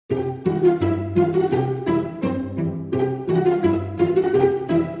Hi,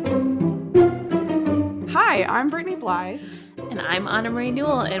 I'm Brittany Bly. And I'm Annemarie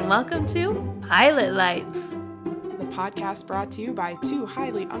Newell, and welcome to Pilot Lights, The podcast brought to you by two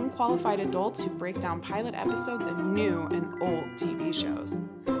highly unqualified adults who break down pilot episodes of new and old TV shows.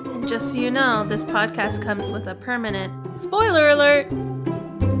 And just so you know, this podcast comes with a permanent spoiler alert.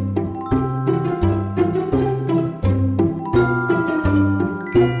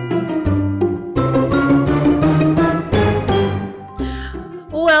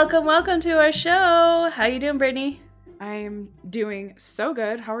 Welcome to our show. How you doing, Brittany? I'm doing so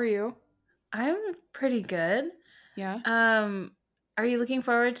good. How are you? I'm pretty good. Yeah. Are you looking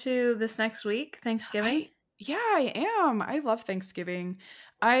forward to this next week, Thanksgiving? I am. I love Thanksgiving.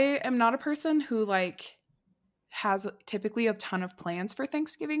 I am not a person who has typically a ton of plans for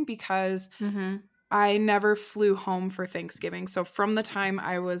Thanksgiving because I never flew home for Thanksgiving. So from the time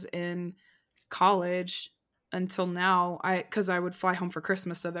I was in college until now, because I would fly home for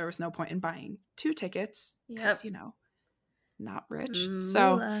Christmas, so there was no point in buying 2 tickets because, not rich.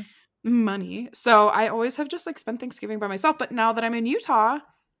 So money. So I always have just spent Thanksgiving by myself. But now that I'm in Utah,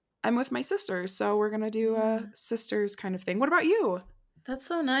 I'm with my sisters. So we're going to do a sisters kind of thing. What about you? That's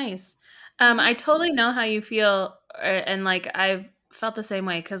so nice. I totally know how you feel. And I've felt the same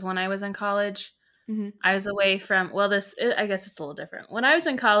way because when I was in college, I was away from, I guess it's a little different. When I was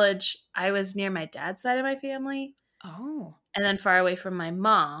in college, I was near my dad's side of my family. Oh. And then far away from my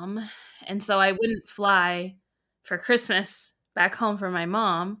mom. And so I wouldn't fly for Christmas back home for my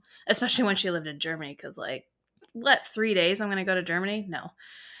mom, especially when she lived in Germany. Because 3 days I'm going to go to Germany? No.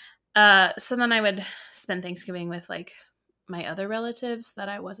 So then I would spend Thanksgiving with my other relatives that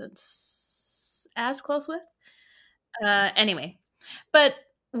I wasn't as close with. Anyway, but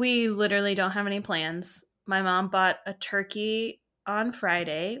we literally don't have any plans. My mom bought a turkey on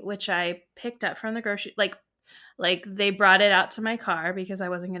Friday, which I picked up from the grocery. They brought it out to my car because I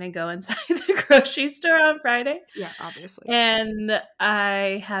wasn't going to go inside the grocery store on Friday. Yeah, obviously. And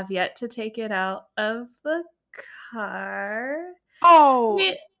I have yet to take it out of the car. Oh,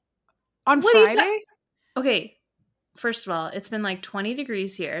 on Friday? Okay. First of all, it's been 20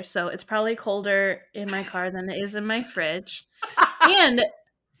 degrees here, so it's probably colder in my car than it is in my fridge. And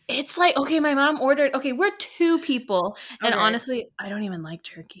it's my mom ordered, we're 2 people, and honestly, I don't even like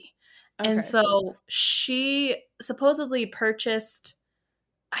turkey. Okay. And so she supposedly purchased,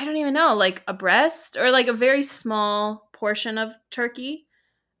 I don't even know, a breast or a very small portion of turkey.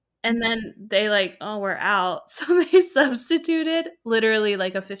 And then they we're out. So they substituted literally a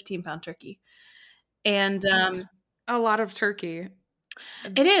 15-pound turkey. And That's a lot of turkey.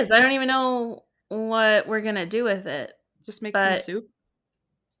 It is. I don't even know what we're going to do with it. Just make some soup?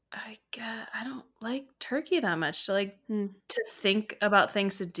 I don't like turkey that much to to think about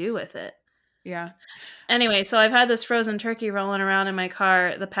things to do with it. Yeah. Anyway, so I've had this frozen turkey rolling around in my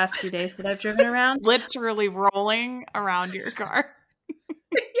car the past 2 days that I've driven around. Literally rolling around your car.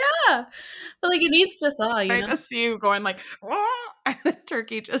 Yeah. But it needs to thaw, I just see you going and the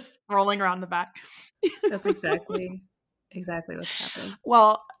turkey just rolling around the back. That's exactly what's happening.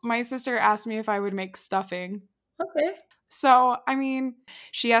 Well, my sister asked me if I would make stuffing. Okay. So,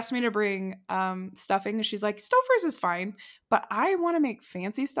 she asked me to bring stuffing, and she's like, Stouffer's is fine, but I want to make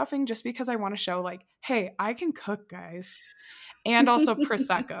fancy stuffing just because I want to show, hey, I can cook, guys. And also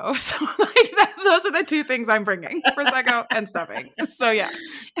Prosecco. So, those are the 2 things I'm bringing, Prosecco and stuffing. So, yeah,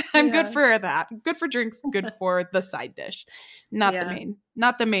 I'm good for that. Good for drinks, good for the side dish. Not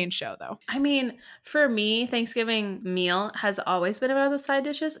the main show, though. For me, Thanksgiving meal has always been about the side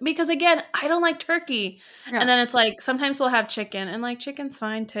dishes because, again, I don't like turkey. Yeah. And then it's sometimes we'll have chicken, and chicken's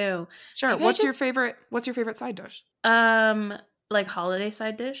fine too. Sure. What's your favorite side dish? Holiday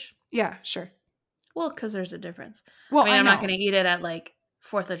side dish? Yeah, sure. Well, because there's a difference. Well, I'm not going to eat it at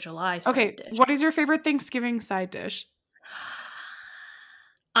 4th of July side dish. What is your favorite Thanksgiving side dish?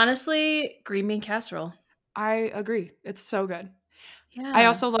 Honestly, green bean casserole. I agree. It's so good. Yeah. I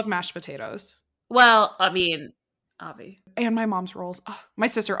also love mashed potatoes. Well, Avi. And my mom's rolls. Oh, my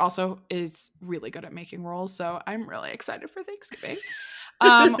sister also is really good at making rolls, so I'm really excited for Thanksgiving.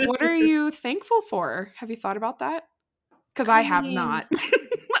 What are you thankful for? Have you thought about that? Because I have not.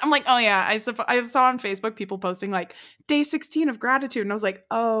 I'm oh yeah, I saw on Facebook people posting day 16 of gratitude, and I was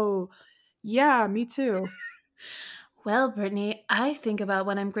oh yeah, me too. Well, Brittany, I think about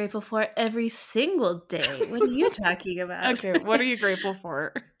what I'm grateful for every single day. What are you talking about? Okay, what are you grateful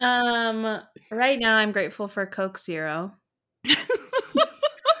for? Right now I'm grateful for Coke Zero.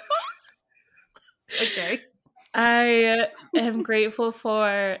 Okay. I am grateful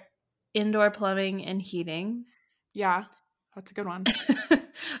for indoor plumbing and heating. Yeah, that's a good one.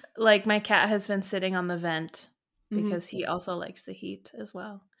 like my cat has been sitting on the vent because he also likes the heat as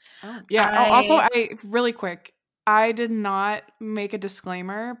well. Oh, yeah. Also, really quick, I did not make a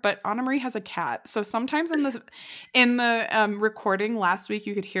disclaimer, but Annemarie has a cat. So sometimes in the recording last week,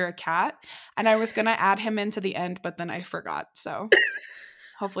 you could hear a cat, and I was gonna add him into the end, but then I forgot. So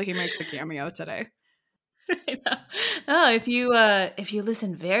hopefully he makes a cameo today. I know. No, if you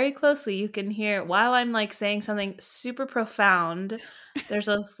listen very closely, you can hear while I'm like saying something super profound. There's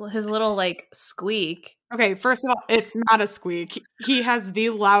his little like squeak. Okay, first of all, it's not a squeak. He has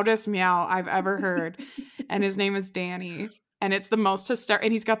the loudest meow I've ever heard, and his name is Danny. And it's the most hysterical,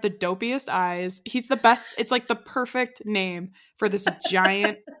 and he's got the dopiest eyes. He's the best. It's like the perfect name for this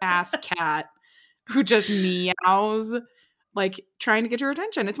giant ass cat who just meows, like trying to get your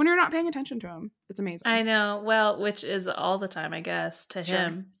attention. It's when you're not paying attention to him. It's amazing. I know. Well, which is all the time, I guess, to Sure.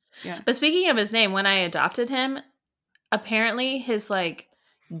 him. Yeah. But speaking of his name, when I adopted him, apparently his like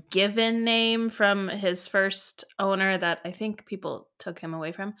given name from his first owner that I think people took him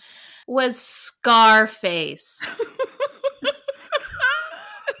away from was Scarface.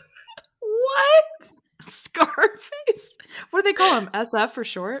 What? Scarface? What do they call him? SF for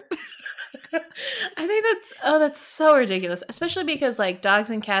short? I think that's so ridiculous, especially because like dogs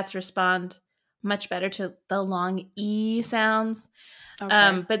and cats respond much better to the long E sounds.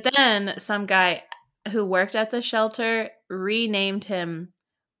 Okay. But then some guy who worked at the shelter renamed him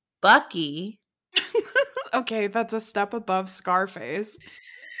Bucky. Okay, that's a step above Scarface.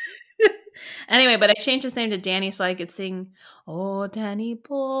 Anyway, but I changed his name to Danny so I could sing, "Oh, Danny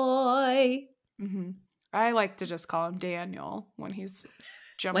boy." Mm-hmm. I like to just call him Daniel when he's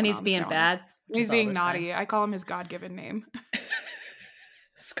jumping When he's on the being counter. bad. When he's being naughty. I call him his God-given name.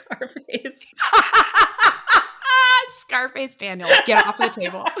 Scarface. Scarface Daniel. Get off the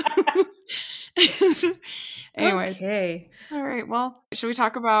table. Anyways. Okay. All right. Well, should we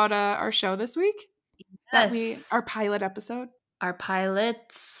talk about our show this week? Yes. Our pilot episode? Our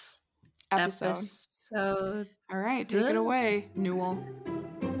pilot's episode. All right. Take it away, Newell.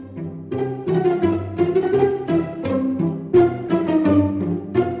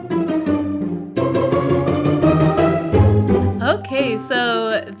 Okay,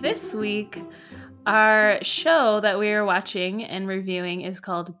 so this week, our show that we are watching and reviewing is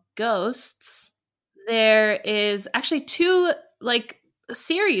called Ghosts. There is actually two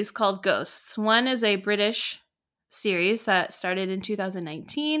series called Ghosts. One is a British series that started in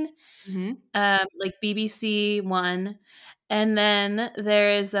 2019, BBC one, and then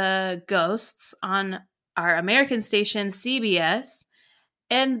there is Ghosts on our American station CBS.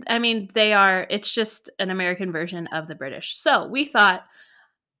 And I mean, it's just an American version of the British. So we thought,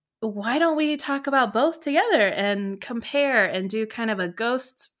 why don't we talk about both together and compare and do kind of a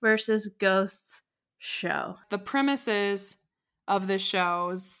ghosts versus ghosts show? The premises of the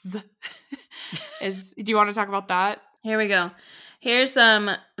shows is, do you want to talk about that? Here we go. Here's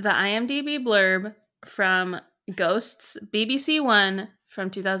the IMDb blurb from Ghosts BBC One from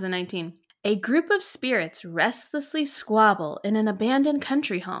 2019. A group of spirits restlessly squabble in an abandoned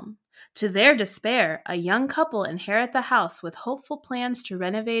country home. To their despair, a young couple inherit the house with hopeful plans to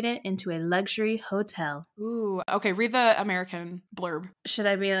renovate it into a luxury hotel. Ooh, okay, read the American blurb. Should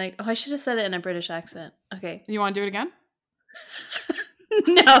I be like, I should have said it in a British accent. Okay. You want to do it again?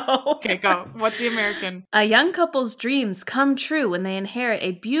 No. Okay, go. What's the American? A young couple's dreams come true when they inherit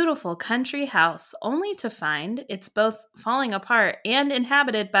a beautiful country house, only to find it's both falling apart and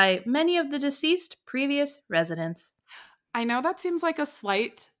inhabited by many of the deceased previous residents. I know that seems like a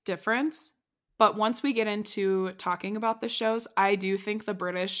slight difference, but once we get into talking about the shows, I do think the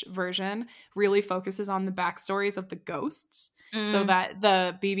British version really focuses on the backstories of the ghosts, so that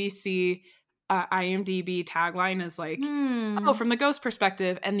the BBC IMDb tagline is like, oh, from the ghost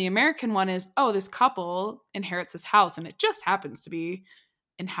perspective, and the American one is, oh, this couple inherits this house and it just happens to be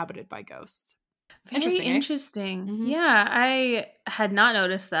inhabited by ghosts. Very interesting. Mm-hmm. Yeah, I had not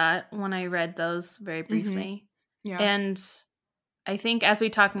noticed that when I read those very briefly. Mm-hmm. Yeah. And I think as we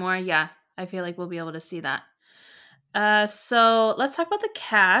talk more, I feel like we'll be able to see that. So let's talk about the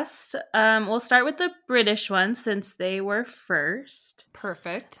cast. We'll start with the British one since they were first.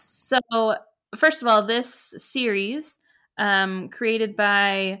 Perfect. So first of all, this series, created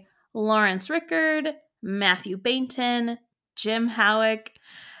by Lawrence Rickard, Matthew Bainton, Jim Howick.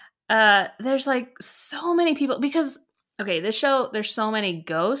 There's like so many people because, this show, there's so many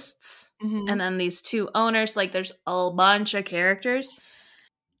ghosts and then these two owners, like there's a bunch of characters.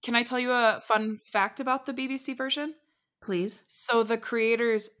 Can I tell you a fun fact about the BBC version? Please. So the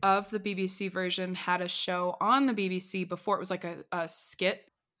creators of the BBC version had a show on the BBC before it was like a skit.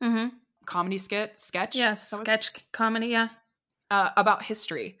 Mm-hmm. Comedy sketch. Yeah, sketch comedy, yeah. About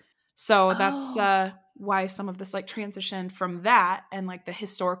history. So that's Oh, why some of this like transition from that and like the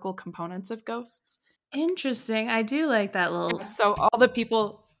historical components of ghosts. interesting. I do like that Yeah, little. so all the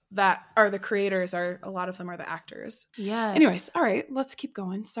people that are the creators are a lot of them are the actors. Anyways, Yes. all right, let's keep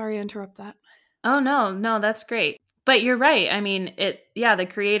going. Sorry to interrupt that. Oh no, no, that's great. But you're right. I mean, yeah, the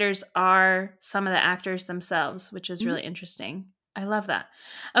creators are some of the actors themselves, which is Mhm. really interesting. I love that.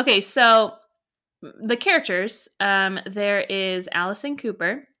 Okay, so the characters, there is Allison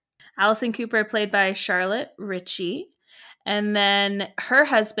Cooper. Allison Cooper played by Charlotte Ritchie, and then her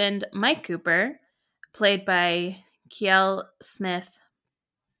husband Mike Cooper played by Kiel Smith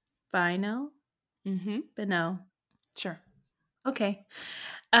Bino. Mhm. Bino. Sure. Okay.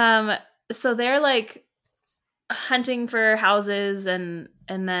 Um so they're like hunting for houses, and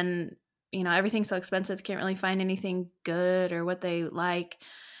then everything's so expensive, can't really find anything good or what they like.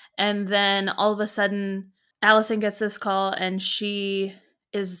 And then all of a sudden Allison gets this call, and she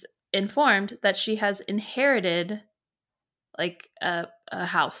is informed that she has inherited like a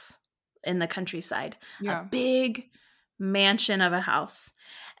house in the countryside, a Yeah. big mansion of a house.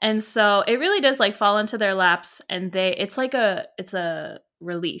 And so it really does like fall into their laps, and it's a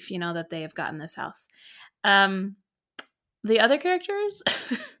relief, that they have gotten this house. um the other characters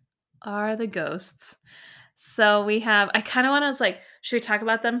are the ghosts. So we have, I kind of want to like, should we talk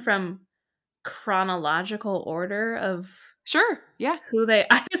about them from chronological order of Sure. Yeah. who they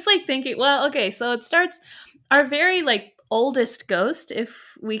I was like thinking, well, okay, so it starts, our very like oldest ghost,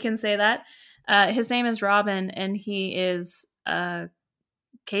 if we can say that. His name is Robin, and he is a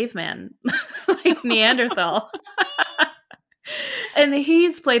caveman, like Neanderthal. And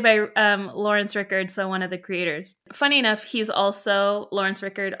he's played by Lawrence Rickard, so one of the creators. Funny enough, Lawrence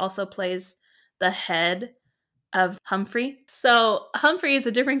Rickard also plays the head of Humphrey. So Humphrey is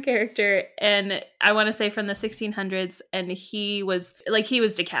a different character, and I want to say from the 1600s, and he was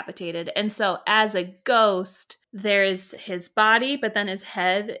decapitated. And so as a ghost, there's his body, but then his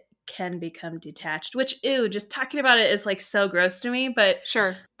head can become detached, which, ew, just talking about it is like so gross to me. But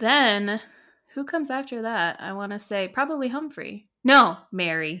Sure. then who comes after that? I want to say probably Humphrey. No,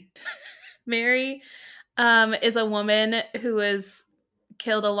 Mary. Mary is a woman who was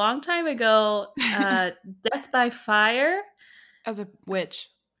killed a long time ago, death by fire. As a witch.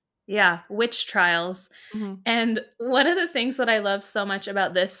 Yeah, witch trials. Mhm. And one of the things that I love so much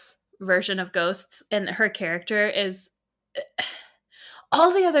about this version of ghosts and her character is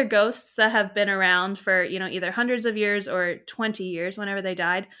all the other ghosts that have been around for, either hundreds of years or 20 years, whenever they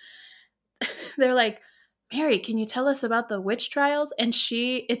died. They're like, Mary, can you tell us about the witch trials? And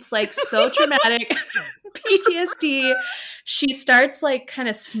it's like so traumatic. PTSD. She starts like kind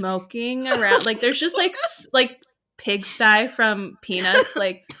of smoking around. Like there's just like pigsty from Peanuts.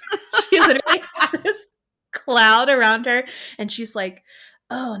 Like she literally has this cloud around her, and she's like,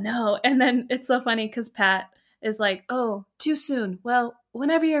 oh no. And then it's so funny because Pat is like, oh, too soon. Well,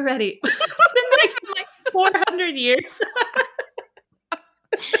 whenever you're ready. It's been like 400 years.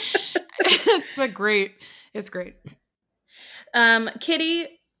 It's great. Kitty,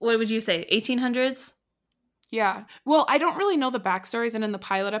 what would you say? 1800s? Yeah. Well, I don't really know the backstories, and in the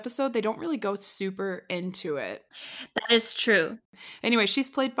pilot episode, they don't really go super into it. That is true. Anyway, she's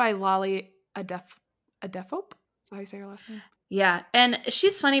played by Lolly Adefope. Is that how you say her last name? Yeah. And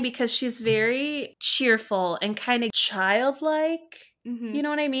she's funny because she's very cheerful and kind of childlike. Mm-hmm. You know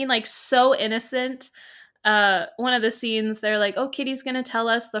what I mean? Like so innocent. One of the scenes, they're like, oh, Kitty's gonna tell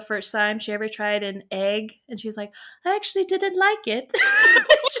us the first time she ever tried an egg, and she's like, I actually didn't like it.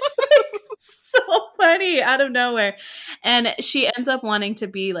 It's just like so funny out of nowhere. And she ends up wanting to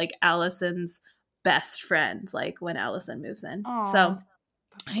be like Allison's best friend, like when Allison moves in. Aww, So that's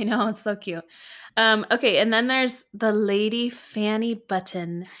so I know, sweet. it's so cute. Okay, and then there's the Lady Fanny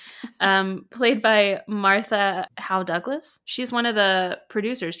Button, played by Martha Howe Douglas. She's one of the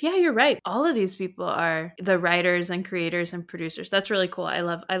producers. Yeah, you're right. All of these people are the writers and creators and producers. That's really cool. I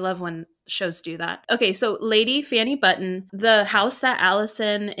love when shows do that. Okay, so Lady Fanny Button, the house that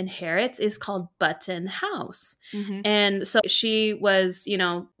Allison inherits is called Button House. Mm-hmm. And so she was,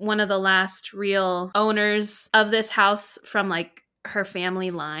 one of the last real owners of this house from like her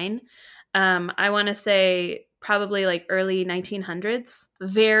family line. I want to say probably like early 1900s.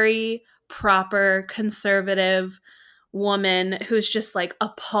 Very proper conservative woman who's just like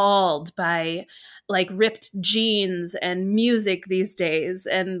appalled by like ripped jeans and music these days,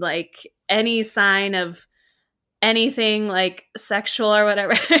 and like any sign of anything like sexual or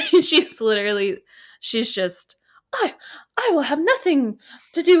whatever. She's just, I will have nothing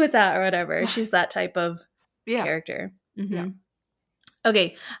to do with that or whatever. She's that type of character. Mm-hmm. Yeah.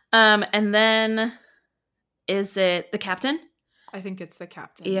 Okay. And then is it the captain? I think it's the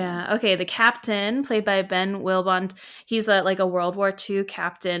captain. Yeah. Okay. The captain, played by Ben Wilbond, he's a World War II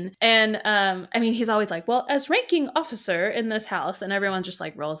captain, and I mean, he's always like, "Well, as ranking officer in this house," and everyone just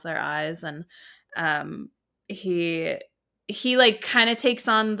like rolls their eyes, and um, he like kind of takes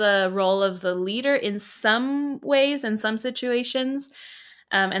on the role of the leader in some ways, in some situations,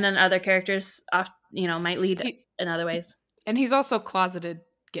 and then other characters, might lead He, in other ways. and he's also closeted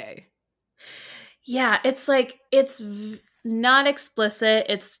gay. Yeah, it's like not explicit.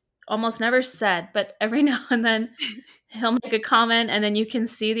 It's almost never said, but every now and then he'll make a comment, and then you can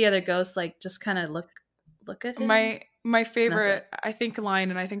see the other ghosts like just kind of look at him. My And that's favorite, it. I think, line,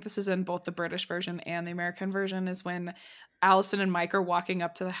 and I think this is in both the British version and the American version, is when Allison and Mike are walking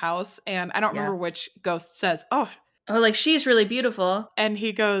up to the house, and I don't Yeah. remember which ghost says, "Oh," like she's really beautiful, and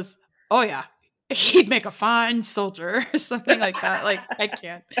he goes, "Oh yeah, he'd make a fine soldier," or something like that. Like, I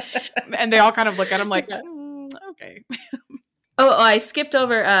can't. And they all kind of look at him like, Yeah. Okay. I skipped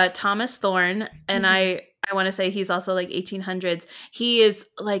over Thomas Thorne, and I want to say he's also like 1800s. He is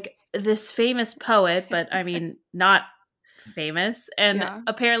like this famous poet, but I mean not famous, and Yeah.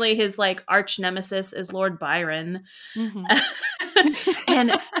 apparently his like arch nemesis is Lord Byron. Mm-hmm.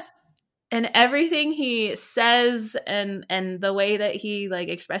 and everything he says and the way that he like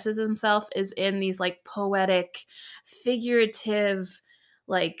expresses himself is in these like poetic, figurative,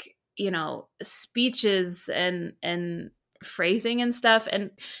 like, speeches and phrasing and stuff,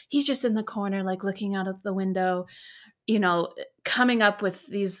 and he's just in the corner like looking out of the window, coming up with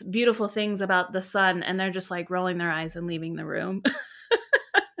these beautiful things about the sun, and they're just like rolling their eyes and leaving the room.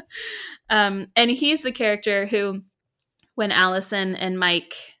 And he's the character who, when Allison and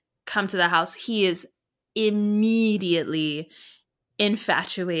Mike come to the house, he is immediately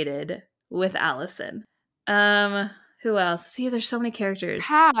infatuated with Allison. Who else? See, there's so many characters.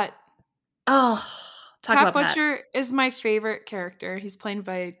 Pat. Oh, Pat Butcher is my favorite character. He's played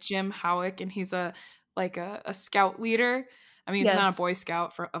by Jim Howick, and he's a scout leader. I mean, he's not a Boy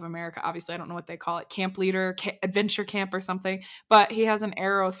Scout of America. Obviously, I don't know what they call it. Camp leader, adventure camp or something. But he has an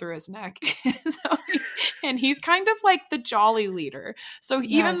arrow through his neck. And he's kind of like the jolly leader. So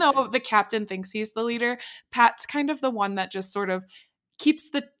even though the captain thinks he's the leader, Pat's kind of the one that just sort of keeps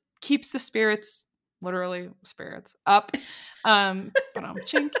the spirits, literally spirits, up.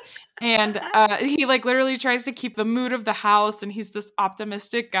 Chink. And he like literally tries to keep the mood of the house, and he's this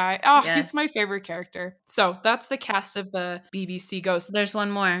optimistic guy. He's my favorite character. So that's the cast of the BBC Ghost. There's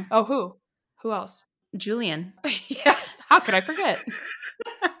one more. Oh, who else? Julian. Yeah, how could I forget?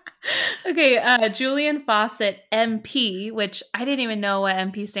 Okay, Julian Fawcett, MP, which I didn't even know what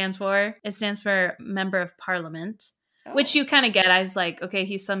MP stands for. It stands for Member of Parliament. Which you kind of get. I was like, okay,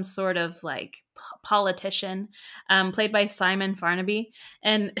 he's some sort of like politician, played by Simon Farnaby.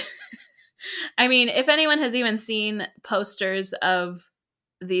 And I mean, if anyone has even seen posters of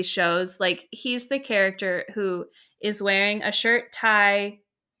these shows, like he's the character who is wearing a shirt, tie,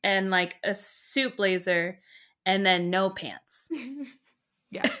 and like a suit blazer, and then no pants.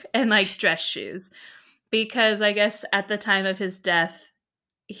 Yeah. And like dress shoes. Because I guess at the time of his death,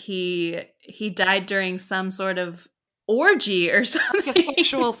 he died during some sort of orgy or something. Like a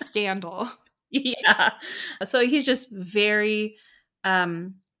sexual scandal. Yeah. So he's just very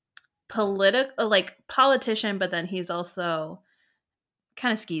politician, but then he's also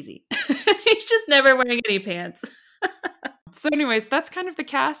kind of skeezy. He's just never wearing any pants. So anyways, that's kind of the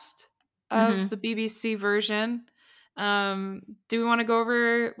cast of the BBC version. Do we want to go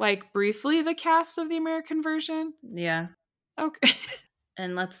over like briefly the cast of the American version? Yeah. Okay.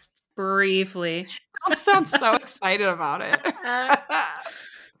 And let's briefly. I sound so excited about it.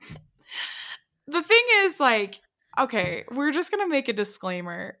 The thing is, like, okay, we're just going to make a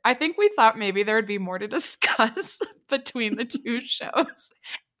disclaimer. I think we thought maybe there would be more to discuss between the two shows.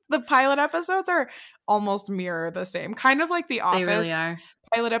 The pilot episodes are almost mirror the same. Kind of like The Office. They really are.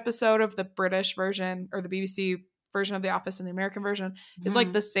 Pilot episode of the British version or the BBC version of The Office and the American version is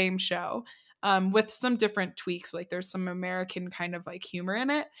like the same show. With some different tweaks. Like there's some American kind of like humor in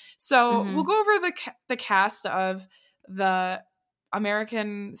it. So we'll go over the cast of the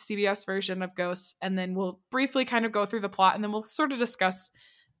American CBS version of Ghosts, and then we'll briefly kind of go through the plot, and then we'll sort of discuss,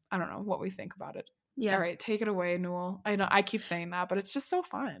 I don't know, what we think about it. Yeah. All right, take it away, Newell. I know I keep saying that, but it's just so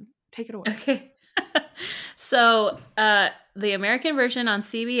fun. Take it away. Okay. So the American version on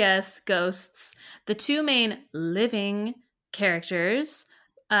CBS, Ghosts, the two main living characters,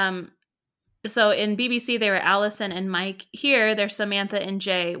 so in BBC, they were Allison and Mike. Here, they're Samantha and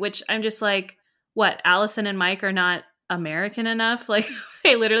Jay, which I'm just like, what? Allison and Mike are not American enough? Like,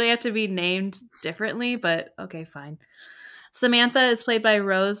 they literally have to be named differently, but okay, fine. Samantha is played by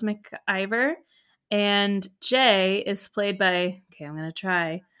Rose McIver, And Jay is played by, okay, I'm going to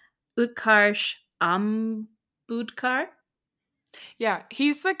try, Utkarsh Ambudkar. Yeah,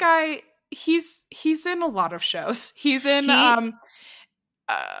 he's the guy. He's in a lot of shows. He's in The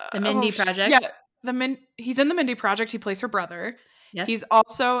Mindy yeah, Project. he's in the Mindy Project. He plays her brother. He's Yes.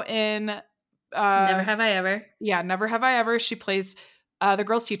 also in Never Have I Ever. Yeah, Never Have I Ever. She plays the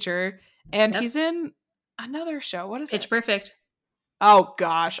girl's teacher, and Yep. he's in another show. What is Pitch it? Perfect. Oh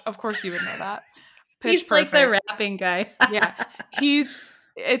gosh, of course you would know that. Pitch He's Perfect. like the rapping guy. Yeah,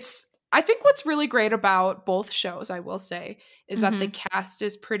 I think what's really great about both shows, I will say, is that the cast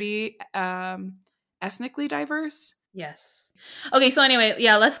is pretty ethnically diverse. Yes. Okay, so anyway,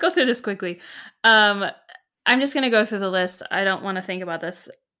 yeah, let's go through this quickly. I'm just going to go through the list. I don't want to think about this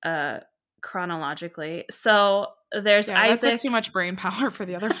chronologically. So there's Isaac. That took too much brain power for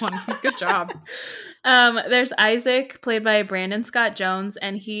the other one. Good job. There's Isaac, played by Brandon Scott Jones,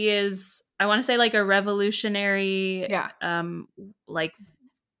 and he is, I want to say, like a revolutionary, like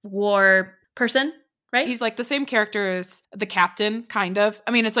war person, right? He's like the same character as the captain, kind of.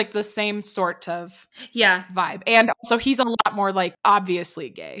 I mean, it's like the same sort of vibe. And also he's a lot more like obviously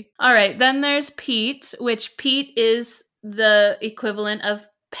gay. All right. Then there's Pete, which Pete is the equivalent of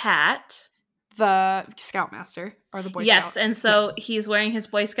Pat. The Scoutmaster or the Boy Scout. Yes, and so he's wearing his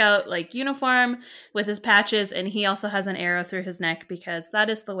Boy Scout like uniform with his patches, and he also has an arrow through his neck because that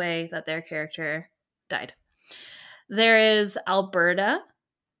is the way that their character died. There is Alberta,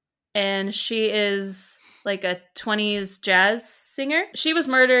 and she is like a 20s jazz singer. She was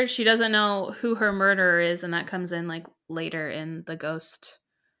murdered. She doesn't know who her murderer is, and that comes in like later in the Ghost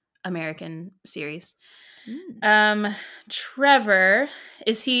American series. Trevor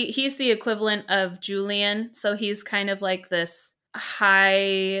he's the equivalent of Julian, so he's kind of like this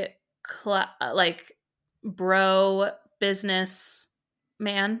high like bro business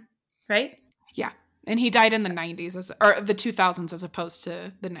man, right? Yeah. And he died in the 90s or the 2000s as opposed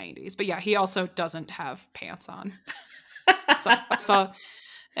to the 90s. But yeah, he also doesn't have pants on. So that's all.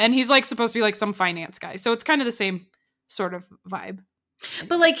 And he's like supposed to be like some finance guy. So it's kind of the same sort of vibe.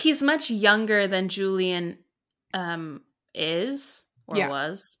 But like he's much younger than Julian is or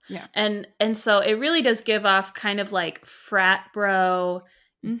was. Yeah. And so it really does give off kind of like frat bro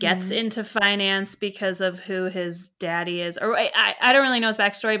gets into finance because of who his daddy is. Or I don't really know his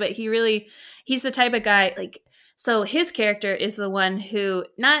backstory, but he's the type of guy like, so his character is the one who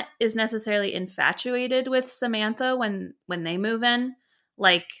not is necessarily infatuated with Samantha when they move in,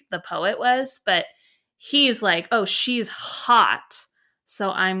 like the poet was, but he's like, oh, she's hot, so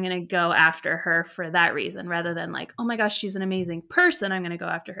I'm going to go after her for that reason, rather than like, oh my gosh, she's an amazing person, I'm going to go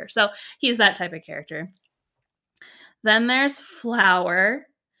after her. So he's that type of character. Then there's Flower,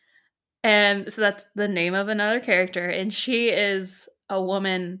 and so that's the name of another character, and she is a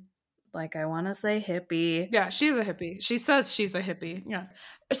woman, like I want to say hippie. Yeah, she's a hippie. She says she's a hippie. Yeah.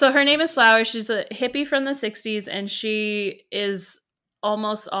 So her name is Flower. She's a hippie from the 60s, and she is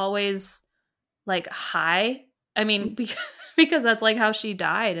almost always like high. I mean, because that's like how she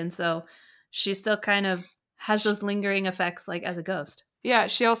died, and so she still kind of has those lingering effects like as a ghost. Yeah,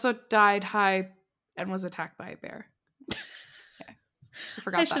 she also died high and was attacked by a bear. Yeah. I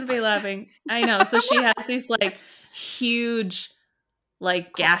forgot. I shouldn't be laughing. I know. So she has these like huge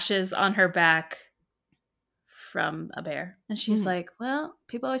like gashes on her back from a bear. And she's like, well,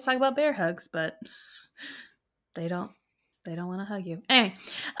 people always talk about bear hugs, but they don't want to hug you. Anyway,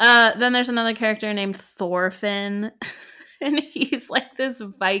 then there's another character named Thorfinn, and he's like this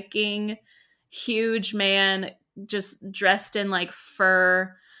Viking, huge man, just dressed in like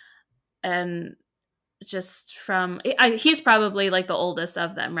fur, and just he's probably like the oldest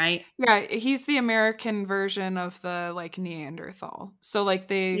of them, right? Yeah, he's the American version of the like Neanderthal. So like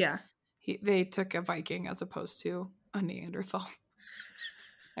they took a Viking as opposed to a Neanderthal.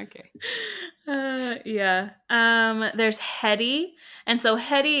 Okay. There's Hetty. And so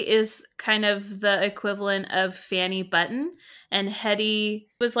Hetty is kind of the equivalent of Fanny Button. And Hetty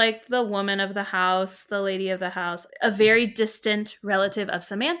was like the woman of the house, the lady of the house, a very distant relative of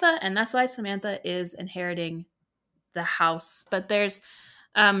Samantha. And that's why Samantha is inheriting the house. But there's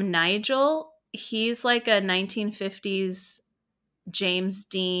Nigel. He's like a 1950s James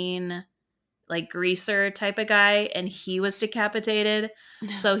Dean, like greaser type of guy, and he was decapitated.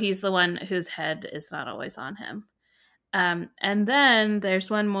 So he's the one whose head is not always on him. And then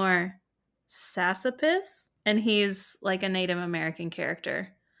there's one more, Sassapus, and he's like a Native American character.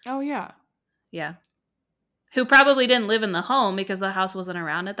 Oh, yeah. Yeah. Who probably didn't live in the home because the house wasn't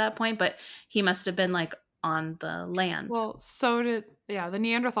around at that point, but he must have been like on the land. Well, so did the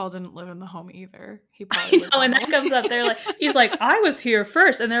Neanderthal didn't live in the home either. He probably I lived know, on and the that comes up. They're like, he's like, I was here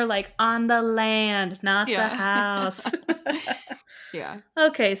first, and they're like, on the land, not the yeah. house. Yeah.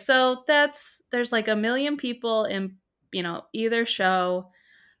 Okay, so there's like a million people in either show.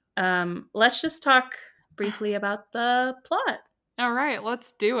 Let's just talk briefly about the plot. All right,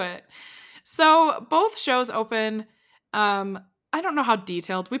 let's do it. So both shows open. I don't know how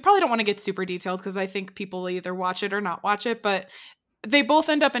detailed. We probably don't want to get super detailed because I think people will either watch it or not watch it, but they both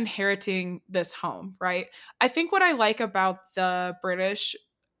end up inheriting this home, right? I think what I like about the British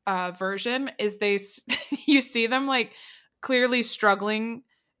version is you see them like clearly struggling.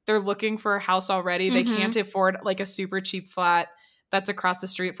 They're looking for a house already. They can't afford like a super cheap flat that's across the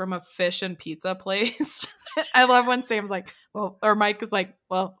street from a fish and pizza place. I love when Sam's like, well, or Mike is like,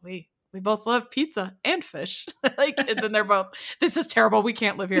 well, we both love pizza and fish. Like, and then they're both, this is terrible. We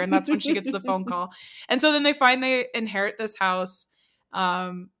can't live here. And that's when she gets the phone call. And so then they inherit this house.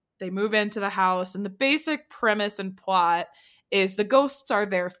 They move into the house, and the basic premise and plot is the ghosts are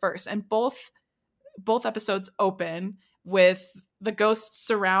there first. And both episodes open with the ghosts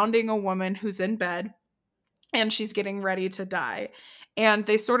surrounding a woman who's in bed and she's getting ready to die. And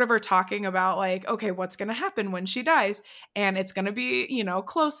they sort of are talking about like, okay, what's going to happen when she dies? And it's going to be,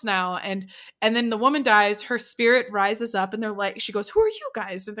 close now. And then the woman dies, her spirit rises up, and they're like, she goes, "Who are you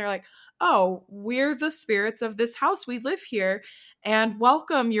guys?" And they're like, "Oh, we're the spirits of this house. We live here. And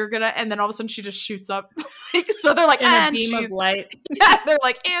welcome, you're gonna," and then all of a sudden she just shoots up. So they're like, in a and beam of she's light. yeah, they're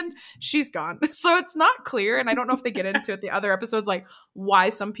like, and she's gone. So it's not clear. And I don't know if they get into it the other episodes, like why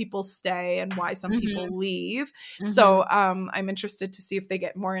some people stay and why some people leave. So I'm interested to see if they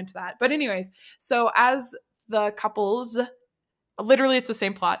get more into that. But anyways, so as the couples, literally it's the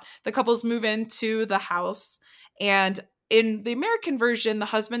same plot, the couples move into the house, and in the American version, the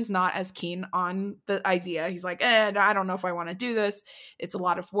husband's not as keen on the idea. He's like, I don't know if I want to do this. It's a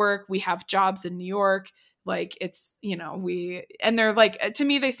lot of work. We have jobs in New York. Like, it's, and they're like, to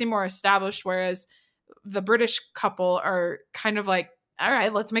me, they seem more established, whereas the British couple are kind of like, all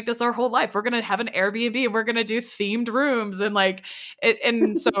right, let's make this our whole life. We're going to have an Airbnb and we're going to do themed rooms. And like,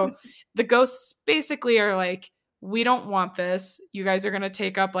 and so the ghosts basically are like, we don't want this. You guys are going to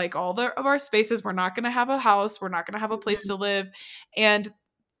take up like all of our spaces. We're not going to have a house. We're not going to have a place to live. And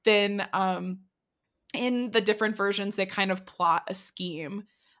then in the different versions, they kind of plot a scheme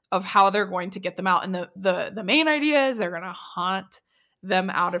of how they're going to get them out. And the main idea is they're going to haunt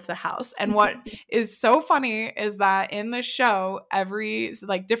them out of the house. And what is so funny is that in the show, every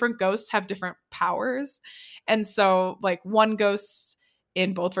like different ghosts have different powers. And so like one ghost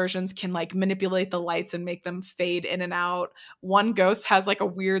in both versions can like manipulate the lights and make them fade in and out. One ghost has like a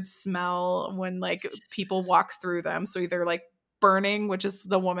weird smell when like people walk through them. So either like burning, which is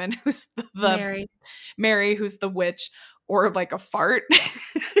the woman who's the Mary, who's the witch, or like a fart.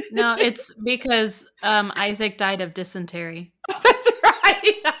 No, it's because Isaac died of dysentery. That's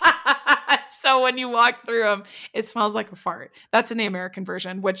right. So when you walk through them, it smells like a fart. That's in the American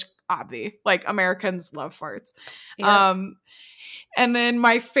version, which obviously, like, Americans love farts. Yep. And then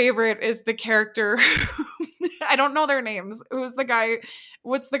my favorite is the character. I don't know their names. Who's the guy?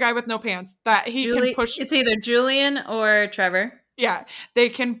 What's the guy with no pants that he can push? It's either Julian or Trevor. Yeah, they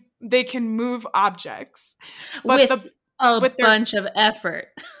can move objects, but with a bunch of effort.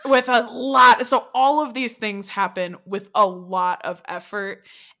 With a lot. So all of these things happen with a lot of effort.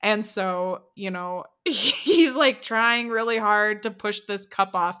 And so, he's like trying really hard to push this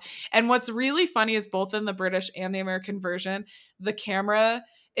cup off. And what's really funny is both in the British and the American version, the camera,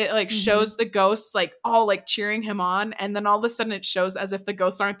 it like shows the ghosts like all like cheering him on. And then all of a sudden it shows as if the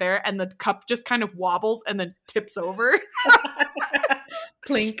ghosts aren't there, and the cup just kind of wobbles and then tips over.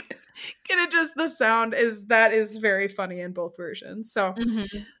 Clink. And it just, the sound is very funny in both versions. So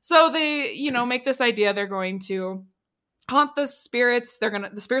so they make this idea they're going to haunt the spirits.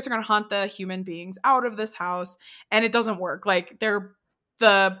 The spirits are gonna haunt the human beings out of this house, and it doesn't work. Like,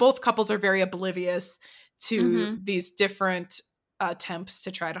 both couples are very oblivious to these different attempts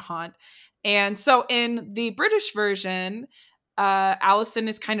to try to haunt. And so in the British version, Allison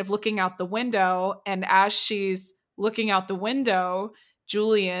is kind of looking out the window, and as she's looking out the window,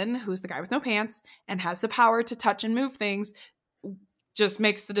 Julian, who's the guy with no pants and has the power to touch and move things, just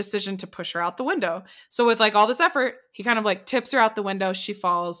makes the decision to push her out the window. So with like all this effort, he kind of like tips her out the window. She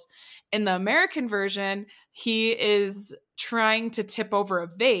falls. In the American version, he is trying to tip over a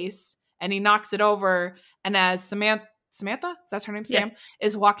vase, and he knocks it over. And as Samantha, that's her name? Sam, yes,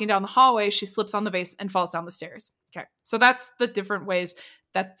 is walking down the hallway, she slips on the vase and falls down the stairs. Okay. So that's the different ways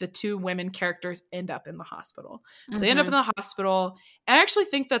that the two women characters end up in the hospital. So they end up in the hospital. And I actually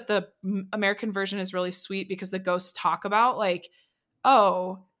think that the American version is really sweet because the ghosts talk about like,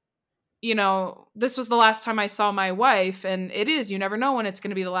 oh, you know, this was the last time I saw my wife. And it is, you never know when it's going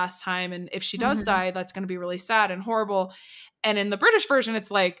to be the last time. And if she does die, that's going to be really sad and horrible. And in the British version,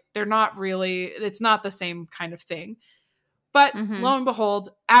 it's like, they're not really, it's not the same kind of thing. But lo and behold,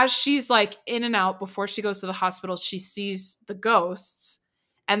 as she's like in and out before she goes to the hospital, she sees the ghosts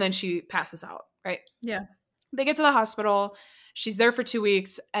and then she passes out, right? Yeah. They get to the hospital. She's there for 2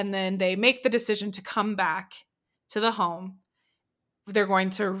 weeks and then they make the decision to come back to the home. They're going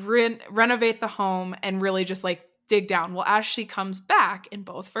to renovate the home and really just like dig down. Well, as she comes back in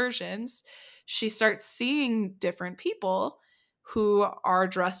both versions, she starts seeing different people who are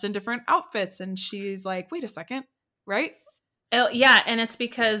dressed in different outfits. And she's like, wait a second, right? Oh, yeah. And it's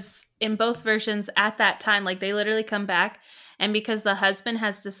because in both versions at that time, like they literally come back and because the husband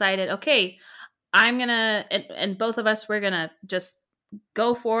has decided, okay, I'm going to, and both of us, we're going to just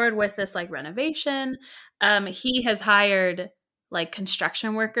go forward with this like renovation. He has hired like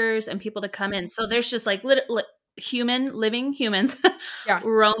construction workers and people to come in. So there's just like living humans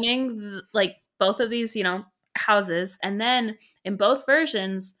roaming like both of these, you know, houses. And then in both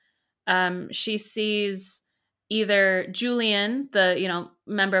versions, she sees either Julian, the, you know,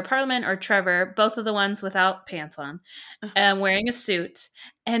 member of parliament, or Trevor, both of the ones without pants on, wearing a suit.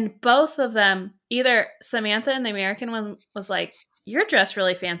 And both of them, either Samantha in the American one was like, you're dressed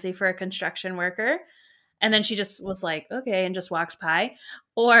really fancy for a construction worker. And then she just was like, okay, and just walks by.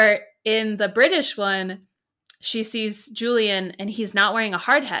 Or in the British one, she sees Julian and he's not wearing a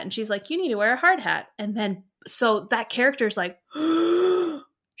hard hat. And she's like, you need to wear a hard hat. And then, so that character's like,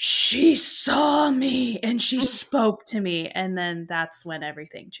 she saw me and she spoke to me. And then that's when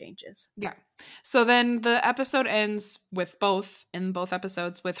everything changes. Yeah. So then the episode ends with in both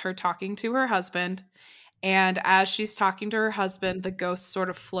episodes, with her talking to her husband. And as she's talking to her husband, the ghosts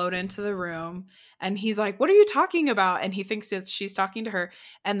sort of float into the room. And he's like, what are you talking about? And he thinks that she's talking to her.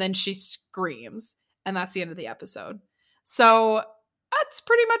 And then she screams. And that's the end of the episode. So that's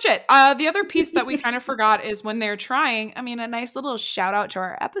pretty much it. The other piece that we kind of forgot is when they're trying, I mean, a nice little shout out to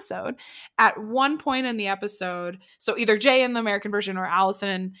our episode. At one point in the episode, so either Jay in the American version or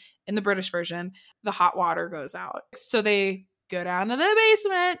Allison in the British version, the hot water goes out. So they go down to the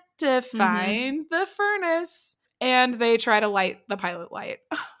basement to find the furnace and they try to light the pilot light.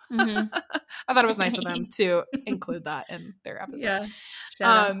 I thought it was nice of them to include that in their episode.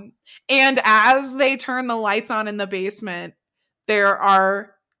 Yeah. And as they turn the lights on in the basement, there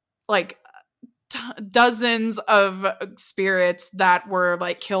are like dozens of spirits that were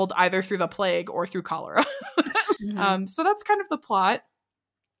like killed either through the plague or through cholera. So that's kind of the plot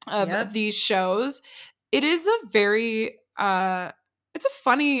of these shows. It is a very it's a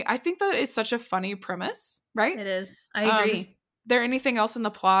funny, I think that is such a funny premise, right? It is. I agree. Is there anything else in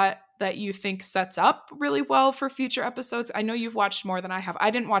the plot that you think sets up really well for future episodes? I know you've watched more than I have. I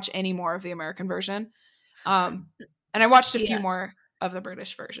didn't watch any more of the American version. And I watched a few more of the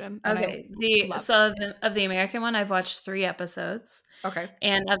British version. Okay. Of the American one, I've watched 3 episodes. Okay.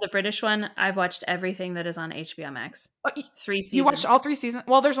 And of the British one, I've watched everything that is on HBO Max. 3 seasons. You watched all 3 seasons?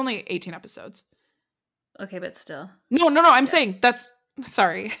 Well, there's only 18 episodes. Okay, but still. No. I'm saying that's,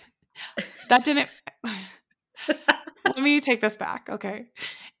 sorry. That didn't, let me take this back. Okay.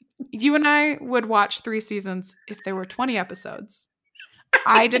 You and I would watch 3 seasons if there were 20 episodes.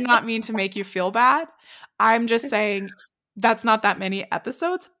 I did not mean to make you feel bad. I'm just saying that's not that many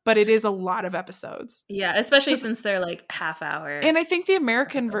episodes, but it is a lot of episodes. Yeah, especially since they're like half hour. And I think the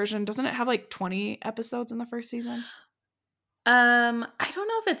American version, doesn't it have like 20 episodes in the first season? I don't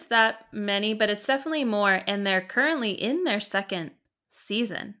know if it's that many, but it's definitely more. And they're currently in their 2nd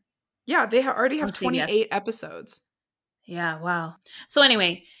season. Yeah, they already have 28 episodes. Yeah, wow. So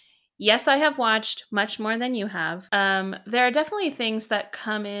anyway, yes, I have watched much more than you have. There are definitely things that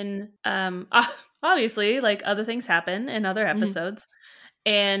come in. Obviously, like other things happen in other episodes.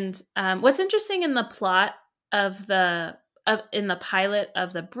 And what's interesting in the plot of in the pilot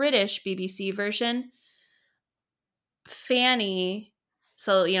of the British BBC version, Fanny,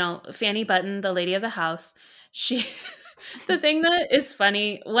 so you know Fanny Button, the lady of the house, she. The thing that is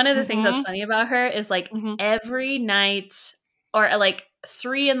funny, one of the things that's funny about her is like every night or like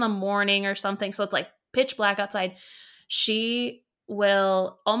 3 a.m. or something. So it's like pitch black outside. She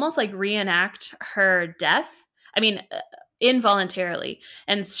will almost like reenact her death. I mean, involuntarily.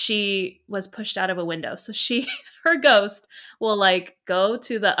 And she was pushed out of a window. So her ghost will like go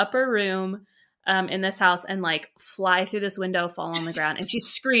to the upper room in this house and like fly through this window, fall on the ground. And she's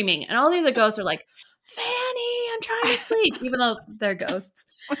screaming. And all the other ghosts are like, Fanny, I'm trying to sleep, even though they're ghosts.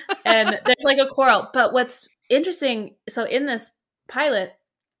 And there's like a quarrel. But what's interesting, so in this pilot,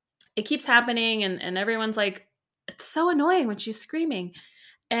 it keeps happening, and everyone's like, it's so annoying when she's screaming.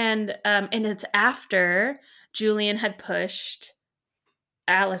 And it's after Julian had pushed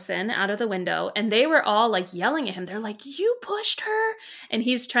Allison out of the window, and they were all like yelling at him. They're like, you pushed her. And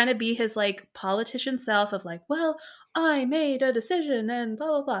he's trying to be his like politician self of like, well, I made a decision and blah,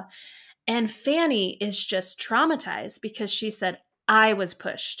 blah, blah. And Fanny is just traumatized because she said, I was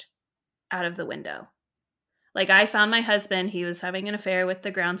pushed out of the window. Like, I found my husband. He was having an affair with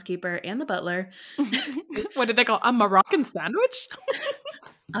the groundskeeper and the butler. What did they call a Moroccan sandwich?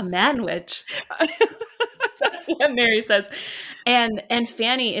 A manwich. That's what Mary says. And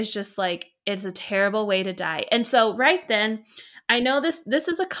Fanny is just like, it's a terrible way to die. And so right then, I know this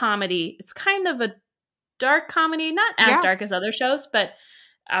is a comedy. It's kind of a dark comedy, not as dark as other shows, but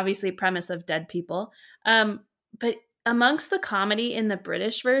obviously premise of dead people. But amongst the comedy in the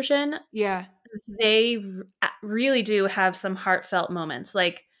British version, they really do have some heartfelt moments.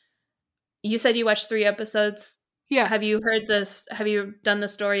 Like, you said you watched 3 episodes. Yeah. Have you heard this? Have you done the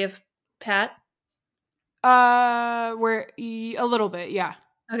story of Pat? A little bit, yeah.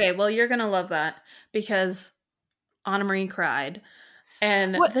 Okay, well, you're gonna love that because Annemarie cried,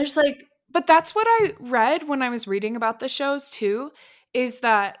 and there's like, but that's what I read when I was reading about the shows too, is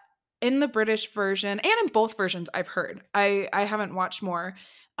that in the British version and in both versions I've heard. I haven't watched more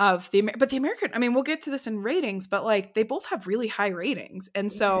of the American. I mean, we'll get to this in ratings, but like they both have really high ratings,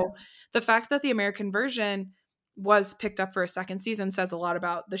 and so the fact that the American version was picked up for a second season says a lot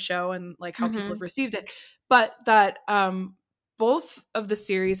about the show and like how people have received it. But that both of the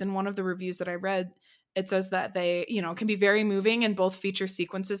series, and one of the reviews that I read, it says that they, can be very moving and both feature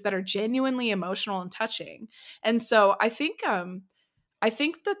sequences that are genuinely emotional and touching. And so I think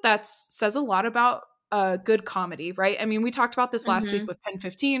that says a lot about a good comedy, right? I mean, we talked about this last week with Pen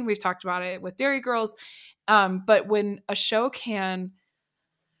 15. We've talked about it with Dairy Girls. But when a show can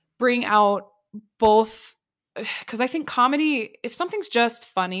bring out both, because I think comedy, if something's just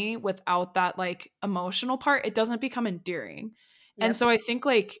funny without that like emotional part, it doesn't become endearing. And so I think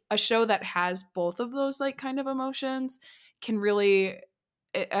like a show that has both of those like kind of emotions can really,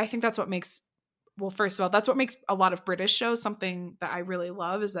 I think that's what makes, well, first of all, that's what makes a lot of British shows something that I really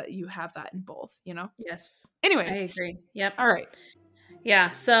love, is that you have that in both, Yes. Anyways. I agree. Yep. All right.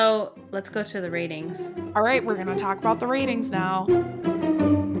 Yeah. So let's go to the ratings. All right. We're going to talk about the ratings now.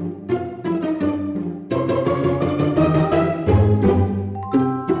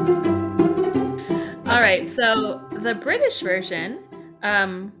 All right, so the British version,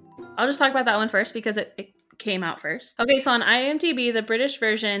 I'll just talk about that one first because it came out first. Okay, so on IMDb, the British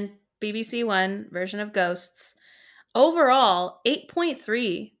version, BBC One version of Ghosts, overall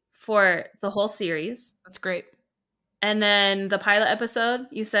 8.3 for the whole series. That's great. And then the pilot episode,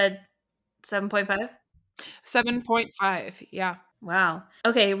 you said 7.5? 7.5, yeah. Wow.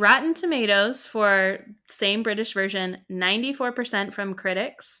 Okay, Rotten Tomatoes for same British version, 94% from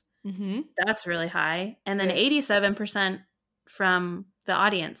critics. That's really high. And then 87% from the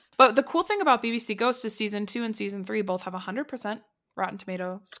audience. But the cool thing about BBC Ghosts is season 2 and season 3 both have 100% Rotten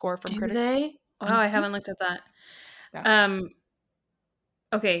Tomato score from critics. Do they? Wow, I haven't looked at that. Yeah.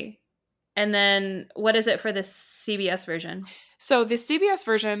 Okay. And then what is it for the CBS version? So the CBS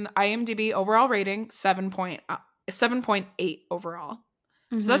version, IMDb overall rating 7.8 overall.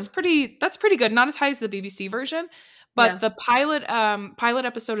 So that's pretty good. Not as high as the BBC version, but the pilot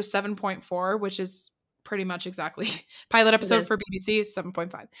episode is 7.4, which is pretty much exactly pilot episode for BBC is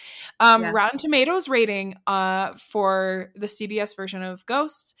 7.5. Rotten Tomatoes rating for the CBS version of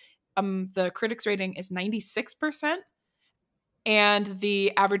Ghosts, the critics rating is 96%, and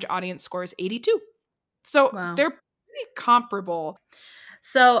the average audience score is 82. So they're pretty comparable.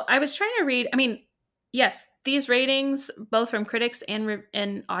 So I was trying to read, I mean, yes, these ratings, both from critics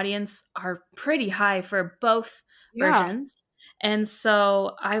and audience, are pretty high for both versions. And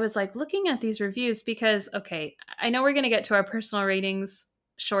so I was like looking at these reviews because, okay, I know we're going to get to our personal ratings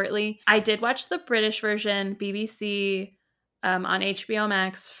shortly. I did watch the British version, BBC, on HBO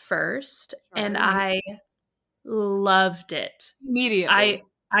Max first, and I loved it. Immediately.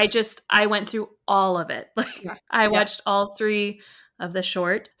 I went through all of it. Like I watched all 3 of the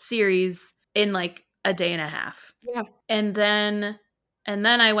short series in like a day and a half. Yeah. And then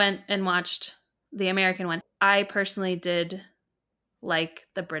I went and watched the American one. I personally did like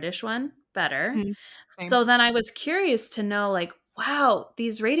the British one better. So then I was curious to know, like, wow,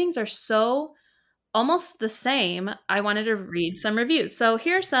 these ratings are so almost the same. I wanted to read some reviews. So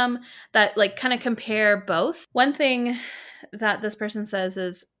here's some that like kind of compare both. One thing that this person says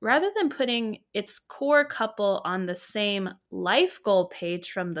is, rather than putting its core couple on the same life goal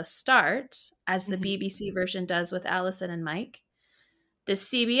page from the start, as the BBC version does with Allison and Mike, the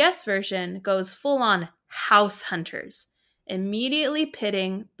CBS version goes full on house hunters, immediately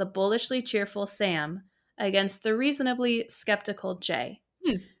pitting the bullishly cheerful Sam against the reasonably skeptical Jay.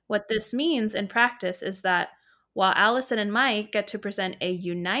 What this means in practice is that while Allison and Mike get to present a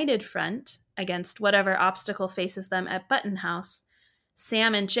united front against whatever obstacle faces them at Button House,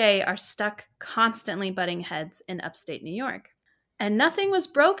 Sam and Jay are stuck constantly butting heads in upstate New York. And nothing was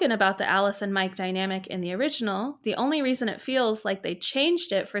broken about the Alice and Mike dynamic in the original. The only reason it feels like they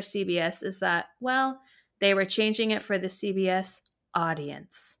changed it for CBS is that, well, they were changing it for the CBS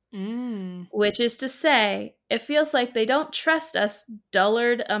audience. Which is to say, it feels like they don't trust us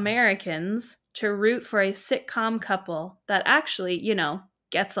dullard Americans to root for a sitcom couple that actually,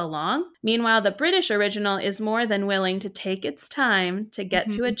 gets along. Meanwhile, the British original is more than willing to take its time to get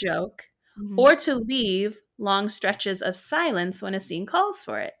to a joke or to leave long stretches of silence when a scene calls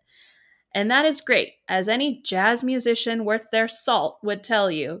for it. And that is great. As any jazz musician worth their salt would tell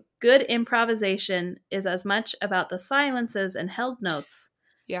you, good improvisation is as much about the silences and held notes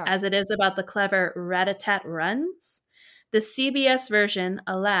as it is about the clever rat-a-tat runs. The CBS version,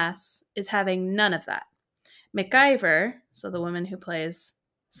 alas, is having none of that. MacGyver, so the woman who plays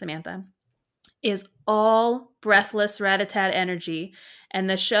Samantha, is all breathless rat-a-tat energy, and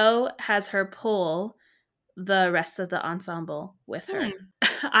the show has her pull the rest of the ensemble with her.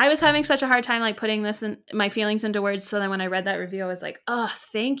 I was having such a hard time like putting this in my feelings into words, so then when I read that review I was like, oh,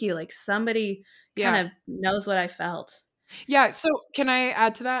 thank you, like somebody kind of knows what I felt. Yeah, so can I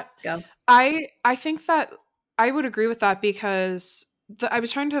add to that? Go. I think that I would agree with that because I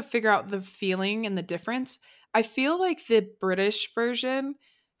was trying to figure out the feeling and the difference. I feel like the British version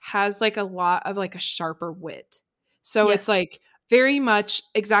has like a lot of like a sharper wit. So it's like very much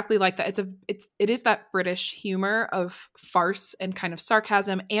exactly like that. It is that British humor of farce and kind of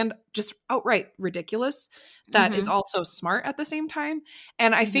sarcasm and just outright ridiculous that is also smart at the same time.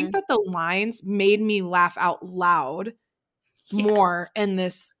 And I think that the lines made me laugh out loud more in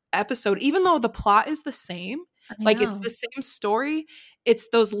this episode, even though the plot is the same. Like it's the same story. It's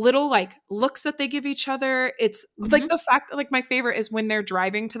those little like looks that they give each other. It's like the fact that like my favorite is when they're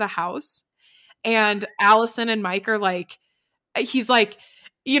driving to the house and Allison and Mike are like, he's like,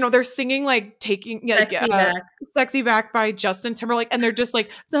 they're singing like taking like Sexy Back by Justin Timberlake, and they're just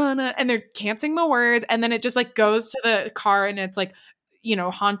like and they're canceling the words, and then it just like goes to the car and it's like,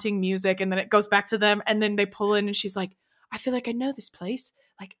 haunting music, and then it goes back to them, and then they pull in and she's like, I feel like I know this place.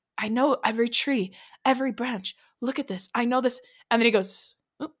 Like, I know every tree, every branch. Look at this. I know this. And then he goes,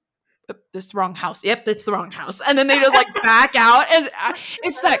 oh, this is the wrong house. Yep, it's the wrong house. And then they just like back out. And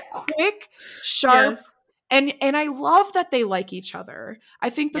it's that quick, sharp. Yes. And I love that they like each other. I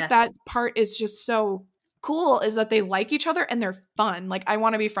think that that part is just so cool, is that they like each other and they're fun. Like, I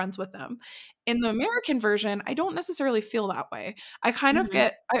want to be friends with them. In the American version, I don't necessarily feel that way. I kind of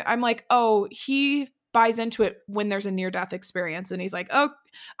I'm like, oh, he buys into it when there's a near-death experience and he's like, oh,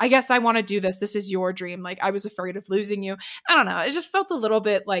 I guess I want to do this. This is your dream. Like, I was afraid of losing you. I don't know. It just felt a little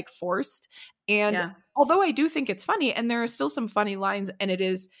bit like forced. And although I do think it's funny and there are still some funny lines and it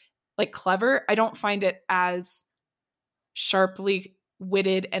is like clever, I don't find it as sharply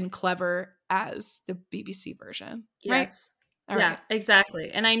witted and clever as the BBC version. Right? Right?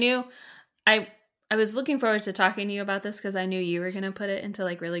 Exactly. And I knew I was looking forward to talking to you about this because I knew you were going to put it into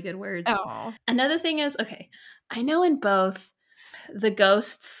like really good words. Oh. Another thing is, okay, I know in both the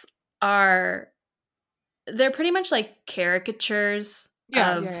ghosts they're pretty much like caricatures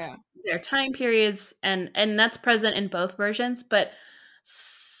of their time periods, and that's present in both versions, but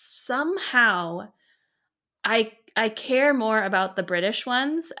somehow I care more about the British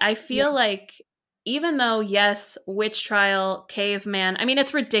ones. I feel like even though, yes, witch trial, caveman, I mean,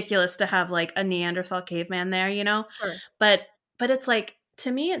 it's ridiculous to have like a Neanderthal caveman there, Sure. But it's like,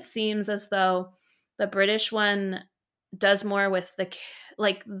 to me, it seems as though the British one does more with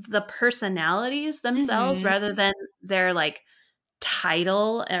the personalities themselves rather than their like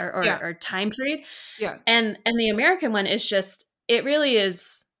title or time period. Yeah. And the American one is just, it really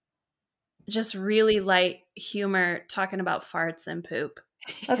is just really light humor talking about farts and poop.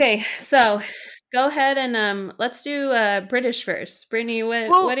 Okay, so go ahead and let's do British first. Brittany,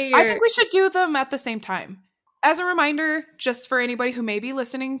 what are your... I think we should do them at the same time. As a reminder, just for anybody who may be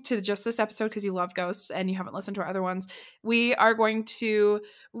listening to just this episode because you love ghosts and you haven't listened to our other ones, we are going to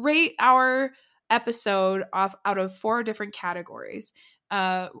rate our episode out of 4 different categories.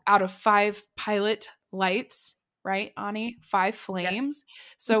 Out of 5 pilot lights, right, Ani? 5 flames. Yes.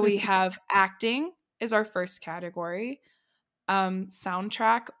 So we have acting is our first category.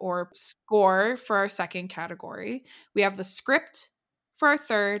 soundtrack or score for our second category. We have the script for our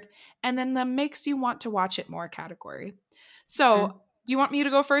third, and then the makes you want to watch it more category. So, do you want me to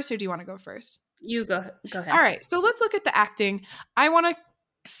go first or do you want to go first? You go ahead. All right. So, let's look at the acting. I want to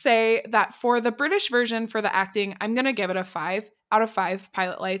say that for the British version for the acting, I'm going to give it a 5 out of 5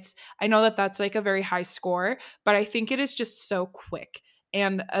 pilot lights. I know that that's like a very high score, but I think it is just so quick.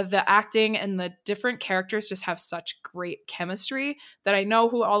 And the acting and the different characters just have such great chemistry that I know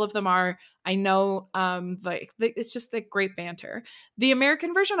who all of them are. I know it's just like great banter. The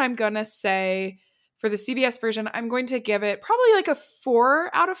American version, I'm going to say for the CBS version, I'm going to give it probably like a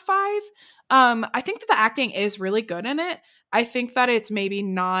 4 out of 5. I think that the acting is really good in it. I think that it's maybe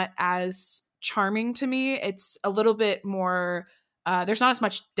not as charming to me. It's a little bit more, there's not as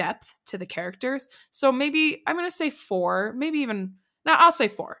much depth to the characters. So maybe I'm going to say 4, maybe even, no, I'll say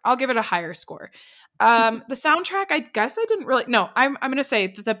 4. I'll give it a higher score. The soundtrack, I guess I didn't really, no, I'm going to say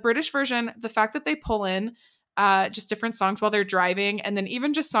that the British version, the fact that they pull in just different songs while they're driving, and then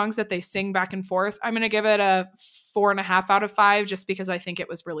even just songs that they sing back and forth, I'm going to give it a 4.5 out of 5 just because I think it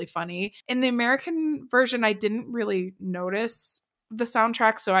was really funny. In the American version, I didn't really notice the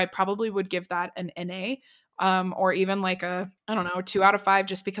soundtrack, so I probably would give that an NA. Or even like a, I don't know, 2 out of 5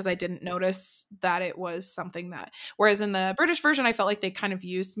 just because I didn't notice that it was something that, whereas in the British version, I felt like they kind of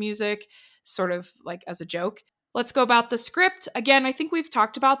used music sort of like as a joke. Let's go about the script. Again, I think we've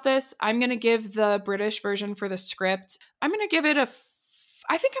talked about this. I'm going to give the British version for the script. I'm going to give it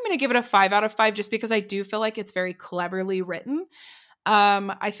a 5 out of 5 just because I do feel like it's very cleverly written.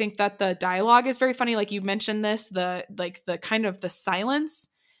 I think that the dialogue is very funny. Like you mentioned this, the kind of the silence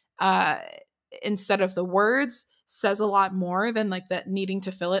instead of the words says a lot more than like that needing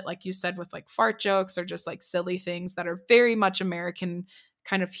to fill it, like you said, with like fart jokes or just like silly things that are very much American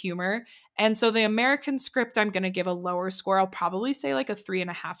kind of humor. And so the American script, I'm going to give a lower score. I'll probably say like a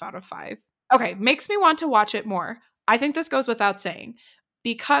 3.5 out of 5. Okay, makes me want to watch it more. I think this goes without saying.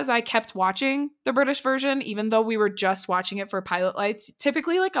 Because I kept watching the British version, even though we were just watching it for pilot lights,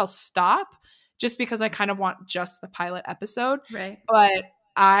 typically like I'll stop just because I kind of want just the pilot episode. Right. But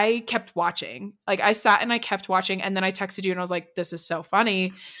I kept watching. Like I sat and I kept watching, and then I texted you and I was like, this is so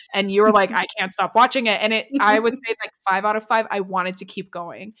funny. And you were like, I can't stop watching it. And I would say like 5 out of 5. I wanted to keep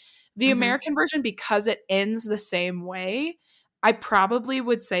going. The American version, because it ends the same way, I probably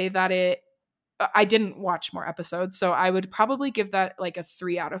would say that I didn't watch more episodes, so I would probably give that like a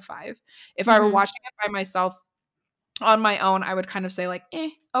 3 out of 5. If I were watching it by myself on my own, I would kind of say like,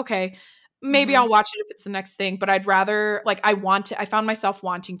 okay, maybe I'll watch it if it's the next thing, but I'd rather like I found myself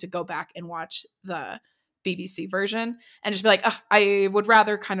wanting to go back and watch the BBC version and just be like, I would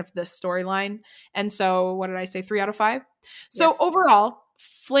rather kind of this storyline. And so what did I say? 3 out of 5. So Yes. overall,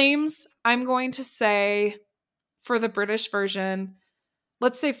 Flames, I'm going to say for the British version,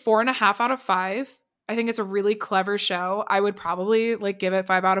 let's say 4.5 out of 5. I think it's a really clever show. I would probably like give it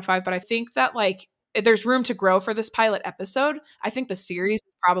 5 out of 5, but I think that like there's room to grow for this pilot episode. I think the series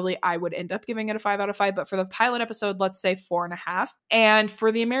probably I would end up giving it a 5 out of 5, but for the pilot episode, let's say 4.5. And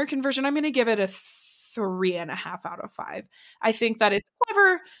for the American version, I'm going to give it a 3.5 out of 5. I think that it's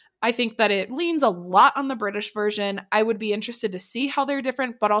clever. I think that it leans a lot on the British version. I would be interested to see how they're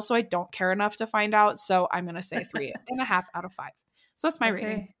different, but also I don't care enough to find out. So I'm going to say 3.5 out of 5. So that's my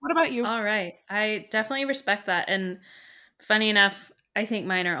ratings. What about you? All right. I definitely respect that. And funny enough, I think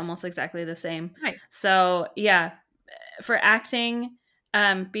mine are almost exactly the same. Nice. So yeah, for acting,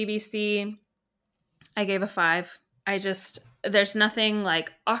 BBC, I gave a 5. There's nothing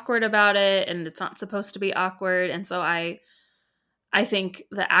like awkward about it, and it's not supposed to be awkward. And so I think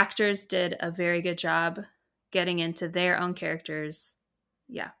the actors did a very good job getting into their own characters.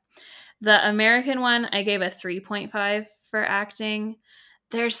 Yeah. The American one, I gave a 3.5 for acting.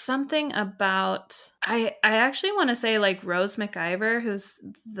 There's something about I actually want to say like Rose McIver, who's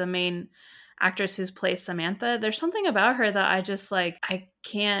the main actress who's played Samantha. There's something about her that I just like I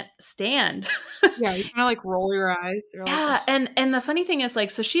can't stand. Yeah, you kind of like roll your eyes. You're yeah, like, and the funny thing is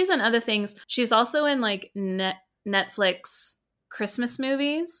like so she's in other things. She's also in like Netflix Christmas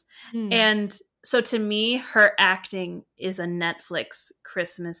movies. And so to me, her acting is a Netflix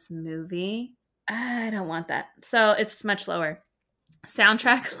Christmas movie. I don't want that. So it's much lower.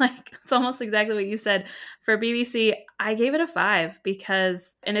 Soundtrack, like it's almost exactly what you said. For BBC, I gave it a 5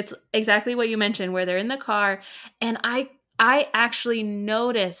 because, and it's exactly what you mentioned, where they're in the car, and I actually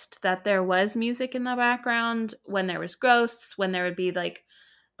noticed that there was music in the background when there was ghosts, when there would be like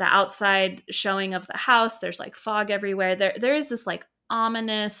the outside showing of the house. There's like fog everywhere. There is this like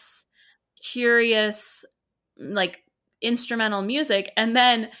ominous, curious, like instrumental music, and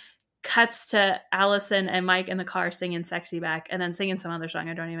then cuts to Allison and Mike in the car singing Sexy Back and then singing some other song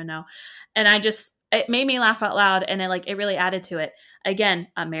I don't even know. And it made me laugh out loud, and it really added to it. Again,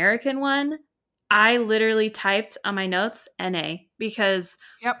 American one, I literally typed on my notes NA, because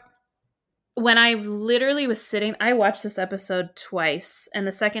Yep. when I literally was sitting, I watched this episode twice, and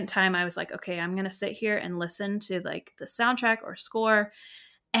the second time I was like, okay, I'm going to sit here and listen to like the soundtrack or score.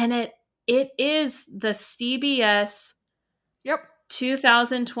 And it is the CBS Yep.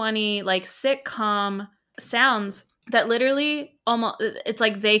 2020 like sitcom sounds that literally almost, it's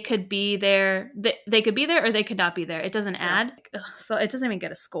like they could be there. They could be there or they could not be there. It doesn't add. Ugh, so it doesn't even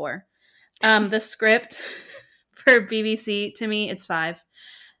get a score. The script for BBC, to me, it's 5.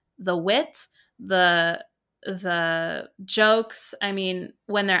 The wit, the jokes, I mean,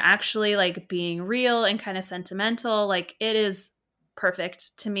 when they're actually like being real and kind of sentimental, like it is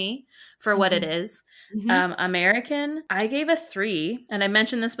perfect to me for what it is. American, I gave a 3, and I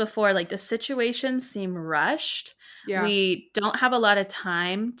mentioned this before, like the situations seem rushed. Yeah. We don't have a lot of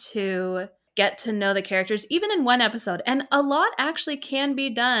time to get to know the characters, even in one episode. And a lot actually can be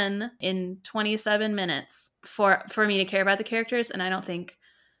done in 27 minutes for me to care about the characters. And I don't think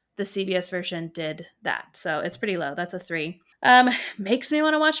the CBS version did that. So it's pretty low. That's a 3. Makes me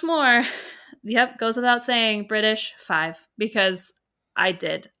want to watch more. Yep, goes without saying. British, 5, because I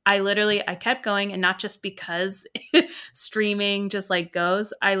did. I kept going, and not just because streaming just like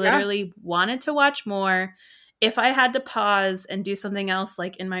goes. I literally wanted to watch more. If I had to pause and do something else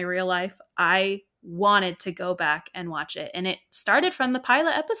like in my real life, I wanted to go back and watch it. And it started from the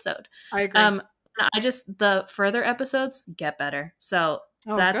pilot episode. I agree. The further episodes get better. So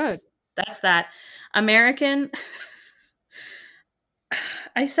good. That's that. American,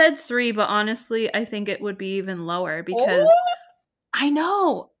 I said 3, but honestly, I think it would be even lower because I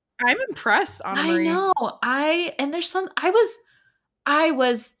know. I'm impressed, Annemarie. I know. I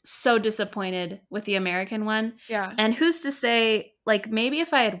was so disappointed with the American one. Yeah. And who's to say, like, maybe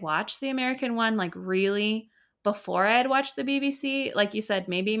if I had watched the American one, like, really before I had watched the BBC, like you said,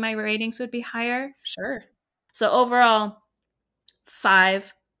 maybe my ratings would be higher. Sure. So overall,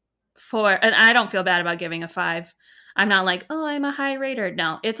 5, 4, and I don't feel bad about giving a 5. I'm not like, oh, I'm a high rater.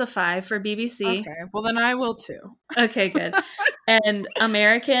 No, it's a 5 for BBC. Okay, well then I will too. Okay, good. And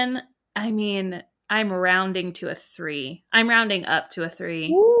American, I mean, I'm rounding to a 3. I'm rounding up to a 3.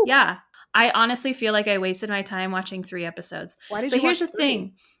 Woo. Yeah. I honestly feel like I wasted my time watching 3 episodes. Why did you watch 3? Here's the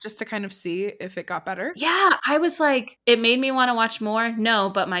thing. Just to kind of see if it got better? Yeah. I was like, it made me want to watch more. No,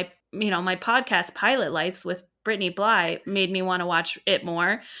 but my podcast Pilot Lights with Brittany Bly made me want to watch it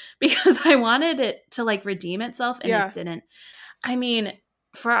more because I wanted it to like redeem itself, and it didn't. I mean,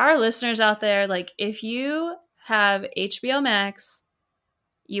 for our listeners out there, like if you have HBO Max,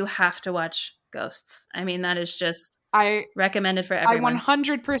 you have to watch Ghosts. I mean, that is just recommended for everyone. I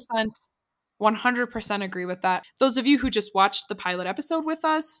 100% agree with that. Those of you who just watched the pilot episode with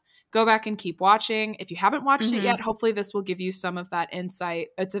us, go back and keep watching. If you haven't watched it yet, hopefully this will give you some of that insight.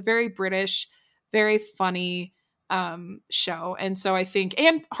 It's a very British, very funny show. And so I think,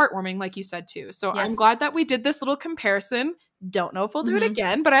 and heartwarming, like you said too. So I'm glad that we did this little comparison. Don't know if we'll do it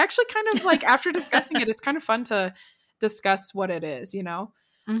again, but I actually kind of like, after discussing it, it's kind of fun to discuss what it is, you know?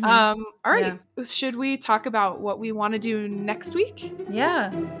 All right. Yeah. Should we talk about what we want to do next week?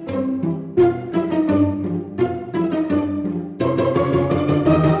 Yeah.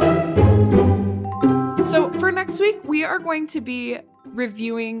 So for next week, we are going to be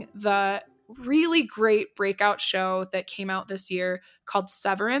reviewing the really great breakout show that came out this year called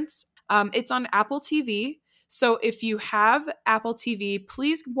Severance. It's on Apple TV. So if you have Apple TV,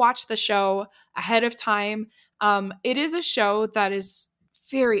 please watch the show ahead of time. It is a show that is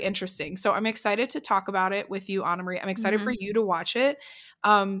very interesting. So I'm excited to talk about it with you, Annemarie. I'm excited for you to watch it.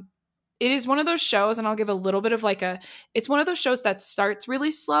 It is one of those shows, and I'll give a little bit of it's one of those shows that starts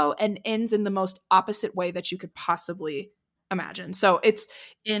really slow and ends in the most opposite way that you could possibly imagine. So it's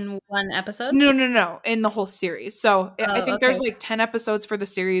in one episode? No, in the whole series. So I think there's like 10 episodes for the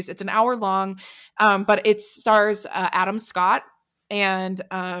series. It's an hour long, but it stars Adam Scott and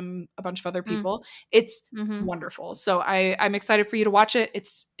a bunch of other people. It's wonderful. So I'm excited for you to watch it.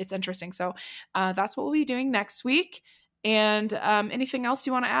 It's interesting. So that's what we'll be doing next week. And anything else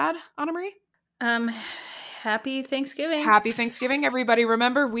you want to add, Annemarie? Happy Thanksgiving. Happy Thanksgiving, everybody.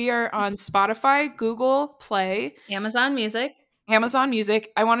 Remember, we are on Spotify, Google Play, Amazon Music.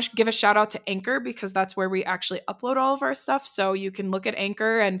 I want to give a shout out to Anchor because that's where we actually upload all of our stuff. So you can look at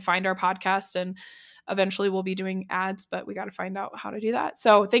Anchor and find our podcast, and eventually we'll be doing ads, but we got to find out how to do that.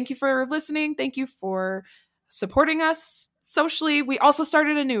 So thank you for listening. Thank you for supporting us socially. We also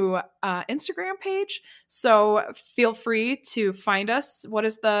started a new Instagram page, so feel free to find us. What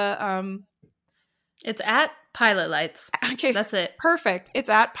is the It's at Pilot Lights. Okay, that's it. Perfect. It's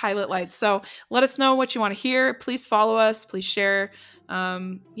at Pilot Lights. So let us know what you want to hear. Please follow us. Please share.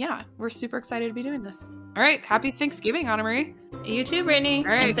 Yeah, we're super excited to be doing this. All right. Happy Thanksgiving, Annemarie. You too, Brittany.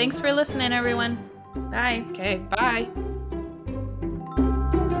 All right. And thanks for listening, everyone. Bye. Okay, bye.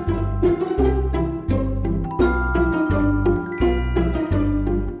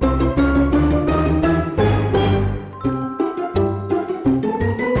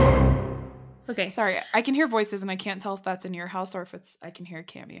 Okay. Sorry, I can hear voices and I can't tell if that's in your house or if it's I can hear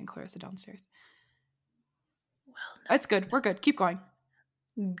Cammy and Clarissa downstairs. Well, no, it's good. We're good. Keep going.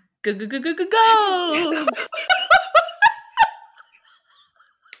 Ghosts.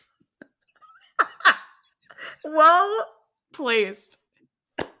 Well placed,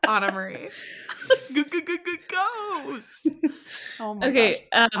 Annemarie. Ghosts. Oh my gosh.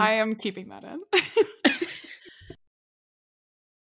 I am keeping that in.